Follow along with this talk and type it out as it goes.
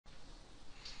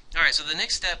Alright, so the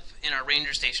next step in our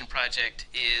Ranger Station project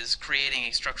is creating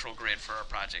a structural grid for our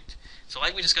project. So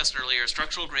like we discussed earlier, a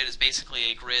structural grid is basically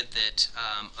a grid that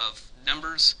of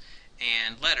numbers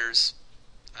and letters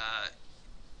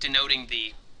denoting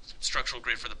the structural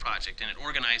grid for the project, and it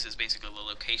organizes basically the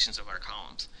locations of our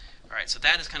columns. Alright, so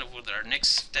that is kind of what our next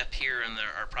step here in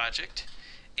our project.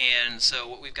 And so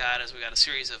what we've got is we've got a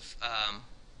series of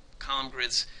column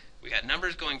grids. We've got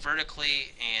numbers going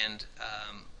vertically and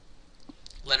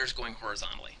letters going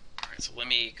horizontally. Alright, so let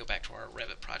me go back to our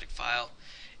Revit project file.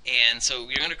 And so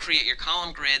you're going to create your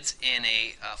column grids in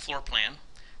a floor plan.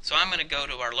 So I'm going to go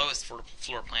to our lowest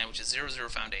floor plan, which is 00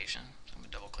 foundation. So I'm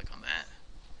going to double click on that.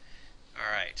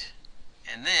 Alright,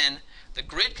 and then the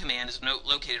grid command is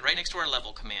located right next to our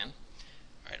level command.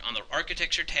 Alright, on the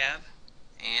architecture tab,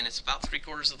 and it's about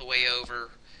 3/4 of the way over,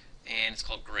 and it's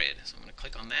called grid. So I'm going to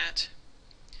click on that.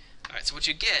 Alright, so what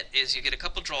you get is you get a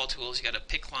couple draw tools. You got to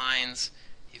pick lines,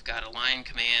 you've got a line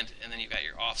command, and then you've got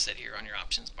your offset here on your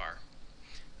options bar.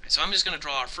 Alright, so I'm just going to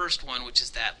draw our first one, which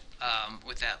is that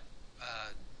with that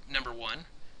number 1.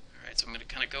 Alright, so I'm going to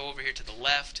kind of go over here to the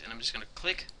left, and I'm just going to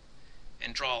click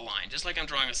and draw a line, just like I'm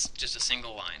drawing just a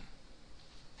single line.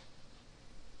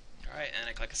 Alright, and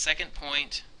I click a second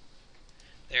point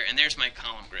there, and there's my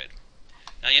column grid.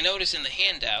 Now you notice in the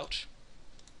handout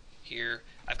here,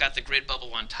 I've got the grid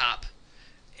bubble on top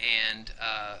and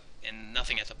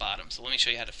nothing at the bottom. So let me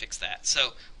show you how to fix that.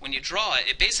 So when you draw it,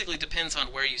 it basically depends on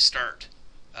where you start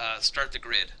the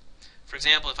grid. For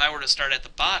example, if I were to start at the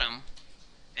bottom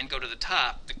and go to the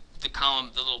top, the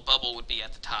column, the little bubble would be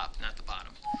at the top, not the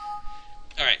bottom.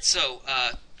 Alright, so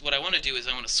what I want to do is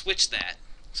I want to switch that.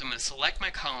 So I'm going to select my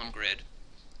column grid,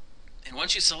 and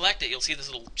once you select it, you'll see this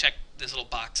little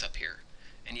box up here.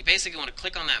 And you basically want to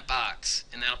click on that box,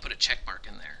 and that'll put a check mark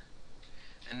in there.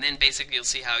 And then basically you'll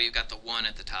see how you've got the 1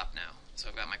 at the top now. So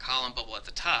I've got my column bubble at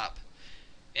the top,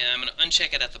 and I'm going to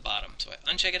uncheck it at the bottom. So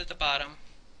I uncheck it at the bottom,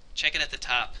 check it at the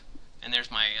top, and there's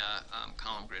my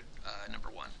column grid number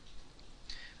 1.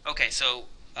 Okay, so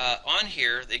on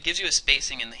here, it gives you a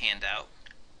spacing in the handout.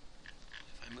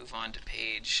 If I move on to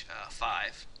page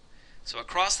 5. So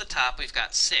across the top we've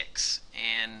got 6,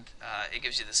 and it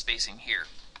gives you the spacing here.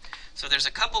 So there's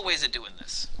a couple ways of doing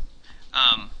this.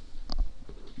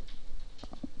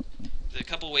 There's a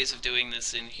couple ways of doing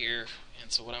this in here, and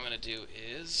so what I'm going to do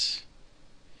is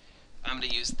I'm going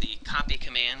to use the copy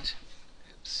command.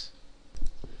 Oops.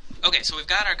 Okay, so we've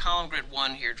got our column grid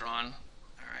 1 here drawn.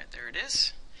 Alright, there it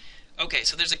is. Okay,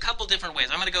 so there's a couple different ways.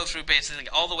 I'm going to go through basically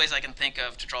all the ways I can think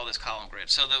of to draw this column grid.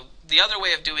 So the other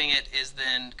way of doing it is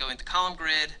then going to column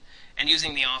grid and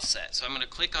using the offset. So I'm going to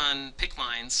click on pick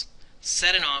lines,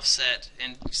 set an offset,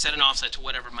 and set an offset to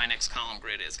whatever my next column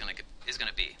grid is going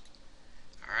to be.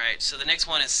 Alright, so the next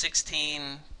one is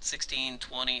 16, 16,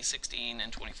 20, 16,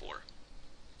 and 24.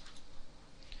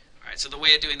 Alright, so the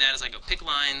way of doing that is I go pick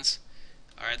lines.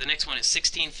 Alright, the next one is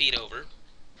 16 feet over.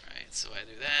 Alright, so I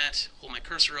do that, hold my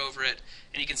cursor over it,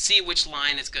 and you can see which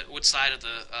line it's which side of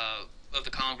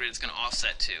the column grid it's going to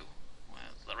offset to, well,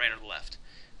 the right or the left.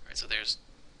 Alright, so there's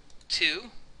 2.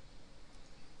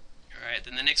 Alright,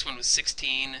 then the next one was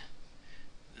 16,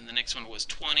 then the next one was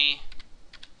 20,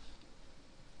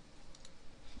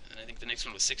 and I think the next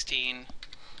one was 16,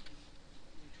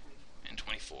 and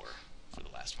 24 for the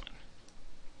last one.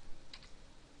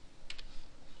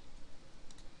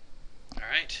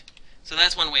 Alright, so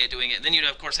that's one way of doing it. Then you'd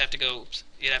of course have to go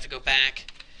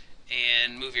back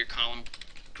and move your column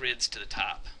grids to the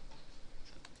top.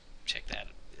 So check that.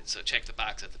 So check the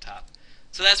box at the top.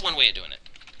 So that's one way of doing it.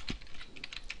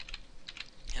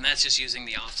 And that's just using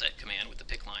the offset command with the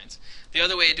pick lines. The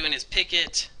other way of doing it is pick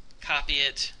it, copy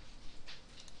it,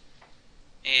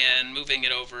 and moving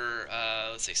it over,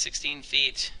 let's say 16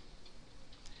 feet,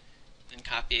 then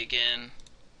copy again.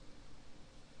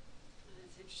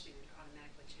 That's interesting. It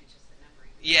automatically changes the numbering.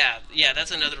 Yeah, that's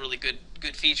another really good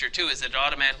feature too, is that it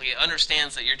automatically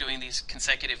understands that you're doing these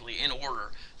consecutively in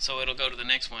order. So it'll go to the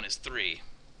next one is 3.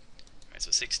 All right, so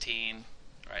 16.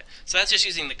 All right, so that's just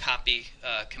using the copy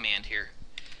command here.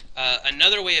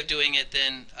 Another way of doing it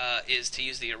then is to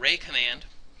use the array command.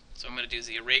 So I'm going to do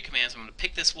the array command. So I'm going to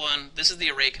pick this one. This is the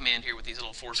array command here with these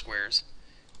little 4 squares.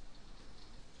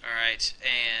 Alright,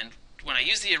 and when I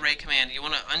use the array command, you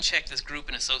want to uncheck this group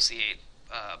and associate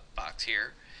box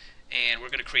here. And we're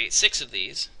going to create 6 of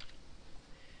these.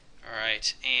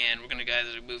 Alright, and we're going to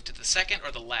either move to the second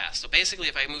or the last. So basically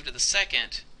if I move to the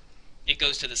second, it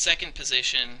goes to the second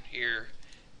position here.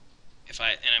 And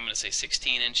I'm going to say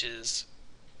 16 inches.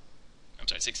 I'm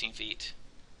sorry, 16 feet.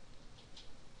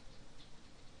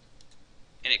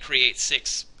 And it creates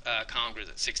 6 column grids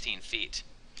at 16 feet.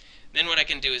 Then what I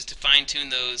can do is to fine-tune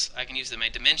those. I can use my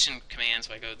dimension command,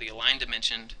 so I go to the align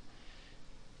dimensioned,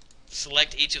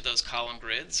 select each of those column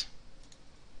grids.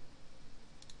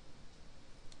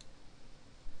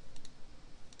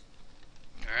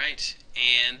 Alright,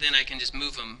 and then I can just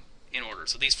move them in order.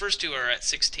 So these first two are at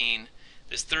 16.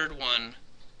 This third one,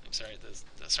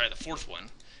 the fourth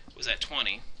one was at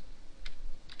 20.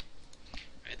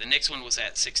 Right, the next one was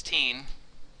at 16.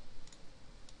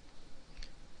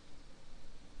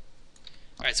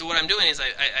 Alright, so what I'm doing is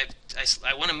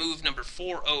I want to move number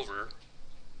 4 over.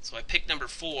 So I pick number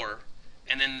 4,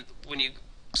 and then when you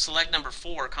select number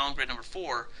 4, column grid number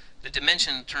 4, the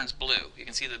dimension turns blue. You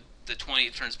can see the 20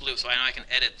 turns blue, so I can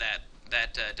edit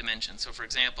that dimension. So for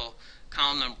example,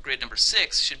 column grid number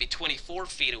 6 should be 24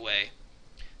 feet away.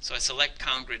 So I select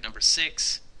column grid number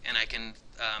 6, and I can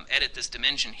edit this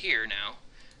dimension here now.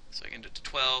 So I can do it to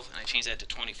 12, and I change that to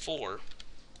 24.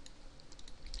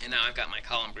 And now I've got my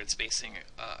column grid spacing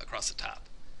across the top.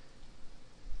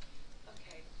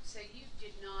 Okay, so you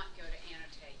did not go to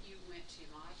annotate, you went to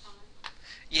modify?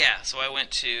 Yeah, so I went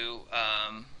to,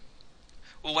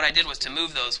 well, what I did was to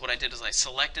move those, what I did is I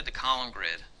selected the column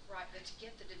grid. Right, but to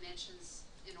get the dimensions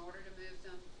in order to move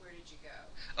them, where did you go?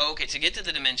 Oh, okay, to get to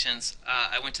the dimensions,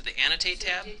 I went to the annotate So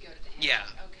tab. you did go to the annotate, Yeah,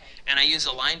 okay. and I used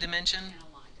align dimension, And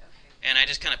aligned, okay. and I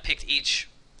just kind of picked each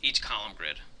column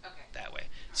grid Okay. that way.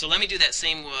 So let me do that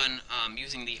same one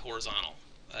using the horizontal,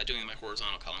 doing my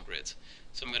horizontal column grids.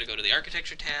 So I'm going to go to the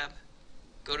architecture tab,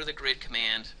 go to the grid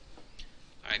command.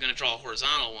 All right, I'm going to draw a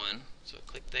horizontal one, so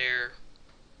click there,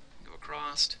 go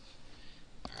across.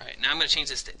 All right, now I'm going to change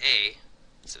this to A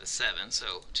instead of 7.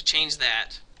 So to change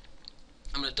that,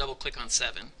 I'm going to double click on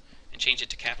 7 and change it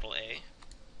to capital A.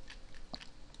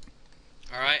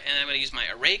 All right, and I'm going to use my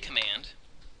array command.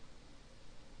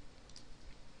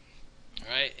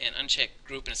 Alright, and uncheck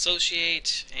group and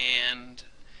associate, and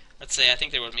let's say I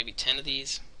think there were maybe 10 of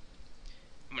these.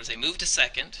 I'm going to say move to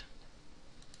second,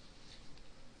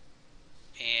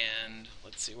 and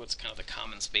let's see what's kind of the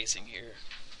common spacing here.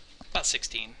 About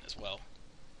 16 as well.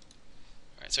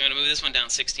 Alright, so I'm going to move this one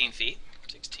down 16 feet.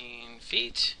 16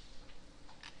 feet.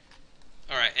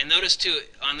 Alright, and notice too,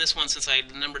 on this one, since I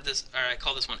numbered this, or I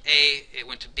called this one A, it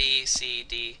went to B, C,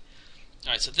 D.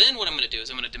 Alright, so then what I'm going to do is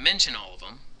I'm going to dimension all of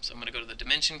them. So I'm going to go to the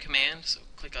dimension command, so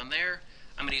click on there.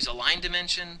 I'm going to use align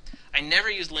dimension. I never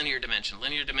use linear dimension.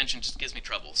 Linear dimension just gives me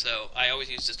trouble, so I always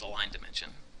use just align dimension.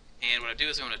 And what I do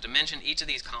is I'm going to dimension each of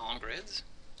these column grids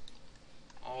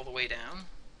all the way down.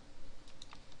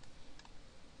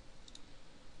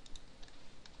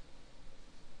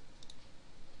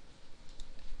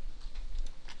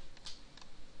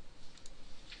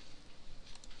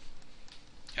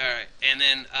 Alright, and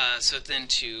then, so then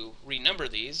to renumber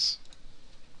these,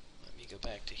 let me go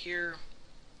back to here.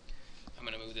 I'm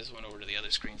going to move this one over to the other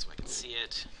screen so I can see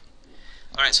it.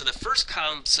 Alright, so the first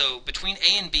column, so between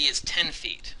A and B is 10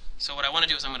 feet. So what I want to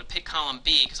do is I'm going to pick column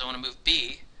B because I want to move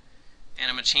B, and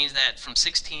I'm going to change that from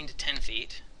 16 to 10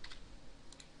 feet.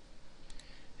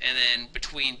 And then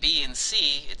between B and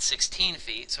C, it's 16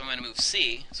 feet, so I'm going to move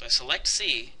C. So I select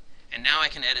C, and now I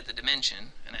can edit the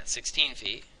dimension, and that's 16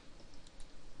 feet.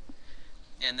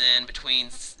 And then between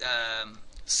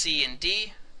C and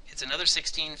D, it's another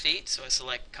 16 feet, so I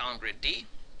select column grid D,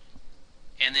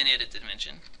 and then edit the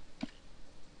dimension.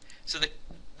 So the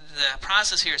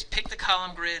process here is pick the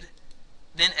column grid,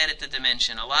 then edit the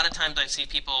dimension. A lot of times I see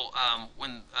people,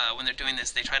 when they're doing this,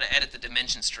 they try to edit the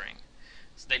dimension string.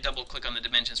 So they double click on the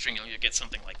dimension string, you'll get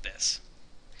something like this.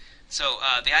 So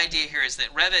the idea here is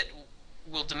that Revit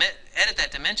will edit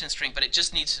that dimension string, but it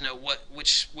just needs to know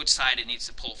which side it needs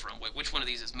to pull from, which one of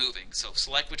these is moving. So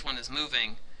select which one is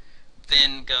moving,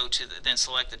 then go to then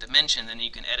select the dimension, then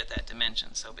you can edit that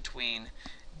dimension. So between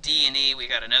D and E, we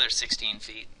got another 16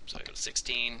 feet. So I go to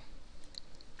 16.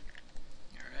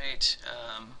 All right.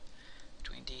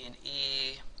 Between D and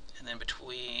E, and then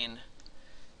between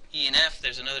E and F,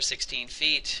 there's another 16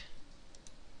 feet.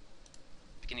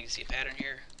 Beginning to see a pattern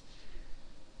here.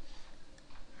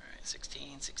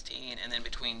 16, 16, and then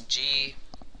between G.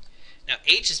 Now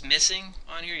H is missing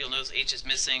on here. You'll notice H is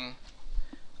missing.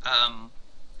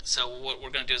 So what we're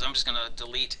going to do is I'm just going to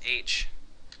delete H.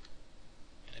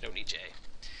 And I don't need J.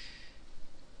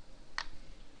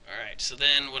 Alright, so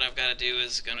then what I've got to do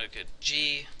is going to go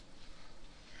G.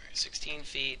 Alright, 16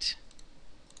 feet.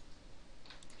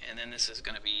 And then this is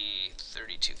going to be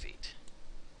 32 feet.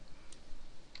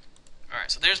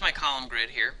 Alright, so there's my column grid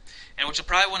here. And what you'll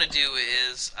probably want to do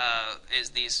is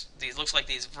these looks like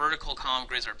these vertical column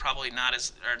grids are probably not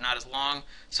as long.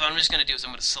 So what I'm just going to do is I'm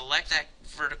going to select that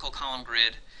vertical column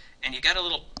grid, and you got a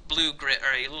little blue grid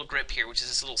or a little grip here, which is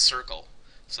this little circle.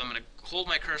 So I'm going to hold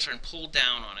my cursor and pull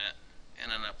down on it,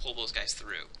 and I'm going to pull those guys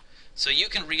through. So you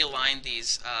can realign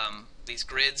these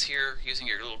grids here using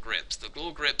your little grips. The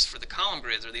little grips for the column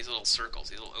grids are these little circles,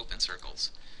 these little open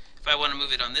circles. If I want to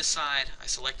move it on this side, I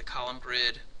select the column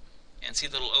grid and see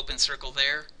the little open circle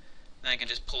there, then I can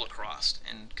just pull across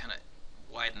and kind of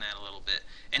widen that a little bit.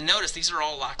 And notice these are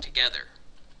all locked together.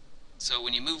 So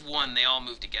when you move one, they all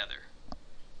move together.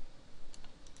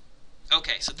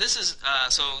 Okay, so this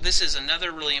is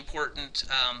another really important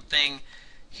thing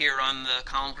here on the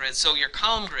column grids. So your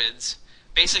column grids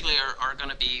basically are going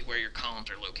to be where your columns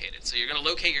are located. So you're going to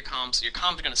locate your columns. So your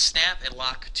columns are going to snap and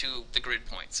lock to the grid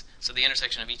points, so the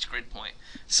intersection of each grid point.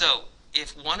 So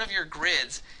if one of your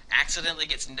grids accidentally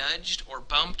gets nudged or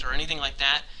bumped or anything like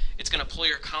that, it's going to pull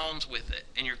your columns with it.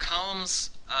 And your columns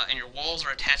and your walls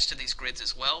are attached to these grids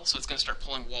as well, so it's going to start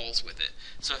pulling walls with it.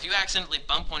 So if you accidentally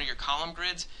bump one of your column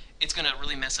grids, it's going to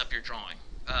really mess up your drawing.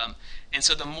 And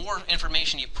so the more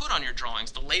information you put on your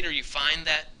drawings, the later you find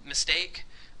that mistake,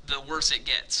 the worse it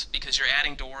gets, because you're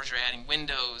adding doors, you're adding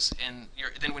windows, and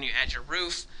then when you add your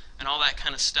roof and all that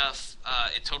kind of stuff,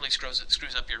 it totally screws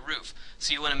up your roof.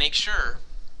 So you want to make sure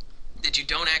that you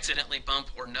don't accidentally bump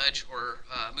or nudge or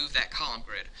move that column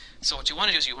grid. So what you want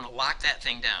to do is you want to lock that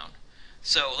thing down.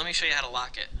 So let me show you how to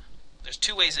lock it. There's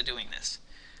two ways of doing this.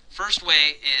 First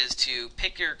way is to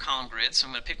pick your column grids. So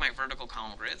I'm going to pick my vertical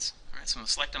column grids. All right, so I'm going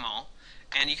to select them all.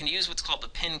 And you can use what's called the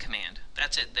pin command.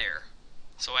 That's it there.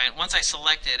 So once I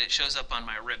select it, it shows up on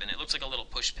my ribbon. It looks like a little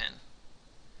push pin.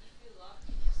 If you lock,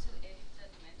 can you still edit the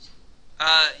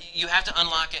dimension? You have to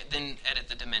unlock it, then edit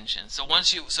the dimensions. So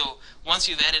once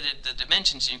you've edited the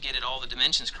dimensions and you get all the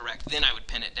dimensions correct, then I would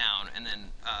pin it down and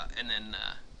then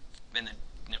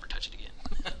never touch it again.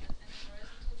 And the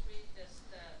horizontal tree, does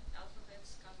the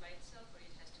alphabets come by itself, or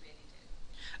it has to be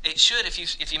edited? It should,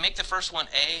 if you make the first one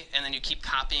A and then you keep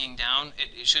copying down,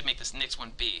 it should make this next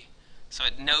one B. So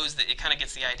it knows that, it kind of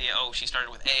gets the idea, oh, she started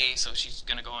with A, so she's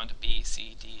going to go on to B,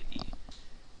 C, D, and E.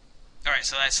 All right,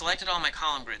 so I selected all my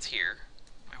column grids here,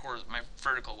 my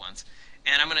vertical ones,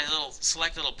 and I'm going to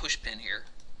select a little push pin here.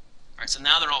 All right, so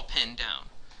now they're all pinned down.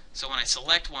 So when I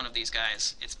select one of these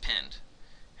guys, it's pinned.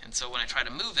 And so when I try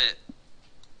to move it,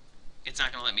 it's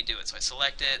not going to let me do it. So I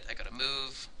select it, I go to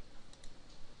move,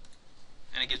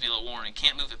 and it gives me a little warning,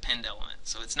 can't move a pinned element.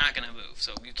 So it's not going to move.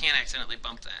 So you can't accidentally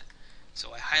bump that.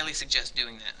 So I highly suggest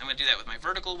doing that. I'm going to do that with my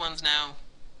vertical ones now.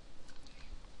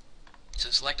 So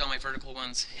select all my vertical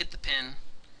ones, hit the pin, and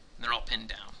they're all pinned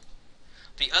down.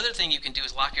 The other thing you can do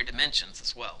is lock your dimensions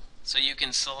as well. So you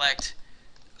can select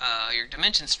your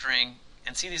dimension string,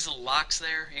 and see these little locks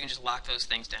there? You can just lock those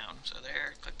things down. So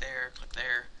there, click there, click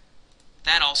there.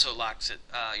 That also locks it,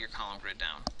 your column grid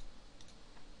down.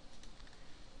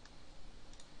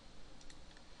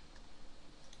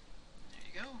 There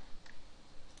you go.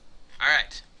 All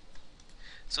right.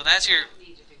 So that's your...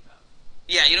 Need to do both.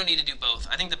 Yeah, you don't need to do both.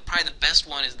 I think probably the best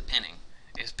one is the pinning.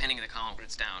 Is pinning the column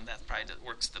grids down. That probably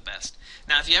works the best.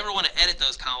 Now, if you ever want to edit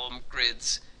those column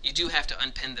grids, you do have to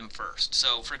unpin them first.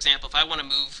 So, for example, if I want to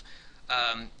move,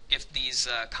 if these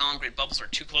column grid bubbles are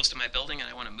too close to my building and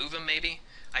I want to move them maybe,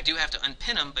 I do have to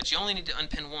unpin them, but you only need to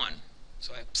unpin one.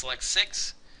 So I select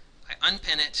 6, I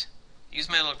unpin it, use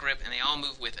my little grip, and they all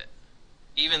move with it,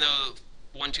 even though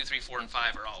 1, 2, 3, 4, and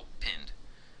 5 are all pinned.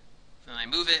 Then I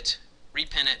move it,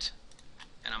 repin it,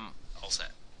 and I'm all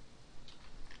set.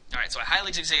 All right, so I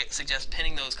highly suggest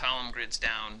pinning those column grids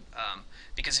down,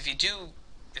 because if you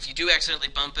do accidentally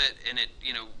bump it and it,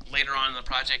 later on in the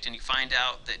project and you find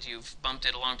out that you've bumped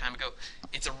it a long time ago,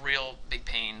 it's a real big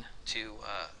pain to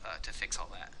fix all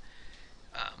that.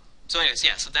 So anyways,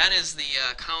 yeah, so that is the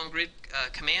column grid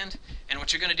command, and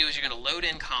what you're going to do is you're going to load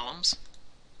in columns,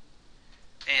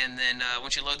 and then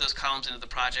once you load those columns into the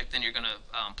project, then you're going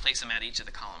to place them at each of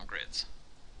the column grids.